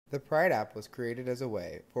The Pride app was created as a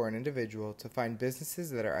way for an individual to find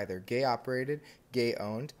businesses that are either gay-operated,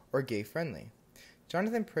 gay-owned, or gay-friendly.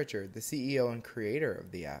 Jonathan Pritchard, the CEO and creator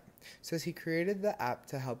of the app, says he created the app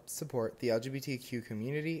to help support the LGBTQ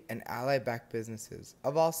community and ally-backed businesses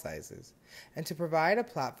of all sizes, and to provide a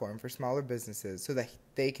platform for smaller businesses so that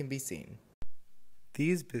they can be seen.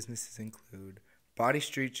 These businesses include Body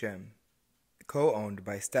Street Gym, co-owned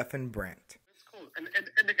by Stefan Brandt. That's cool.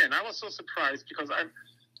 And again, I was so surprised because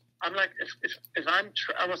I'm like, if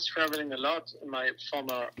I was traveling a lot in my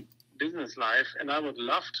former business life, and I would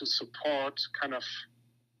love to support kind of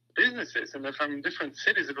businesses. And if I'm in different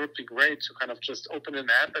cities, it would be great to kind of just open an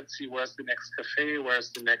app and see where's the next cafe,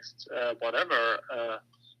 where's the next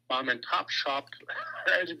mom and pop shop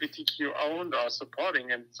LGBTQ owned or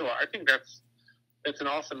supporting. And so I think that's an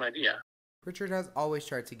awesome idea. Richard has always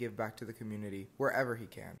tried to give back to the community wherever he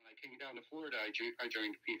can. When I came down to Florida, I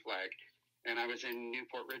joined PFLAG, and I was in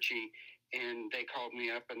Newport Richey, and they called me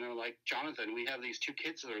up, and they're like, Jonathan, we have these two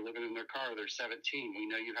kids that are living in their car. They're 17. We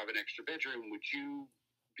know you have an extra bedroom. Would you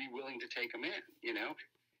be willing to take them in,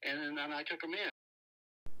 And then I took them in.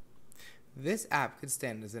 This app could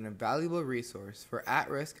stand as an invaluable resource for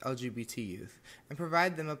at-risk LGBT youth and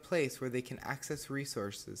provide them a place where they can access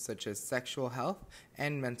resources such as sexual health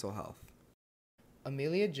and mental health.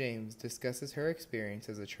 Amelia James discusses her experience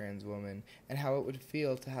as a trans woman and how it would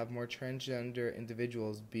feel to have more transgender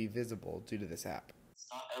individuals be visible due to this app.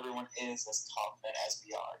 Not everyone is as confident as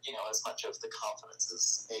we are. As much of the confidence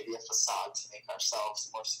is maybe a facade to make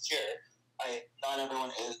ourselves more secure. Not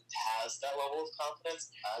everyone has that level of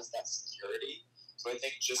confidence, has that security. So I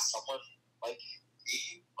think just someone like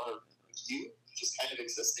me or you, just kind of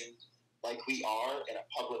existing like we are in a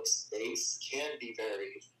public space can be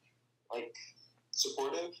very,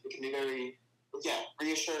 supportive. It can be very,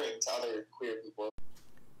 reassuring to other queer people.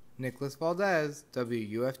 Nicholas Valdes,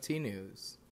 WUFT News.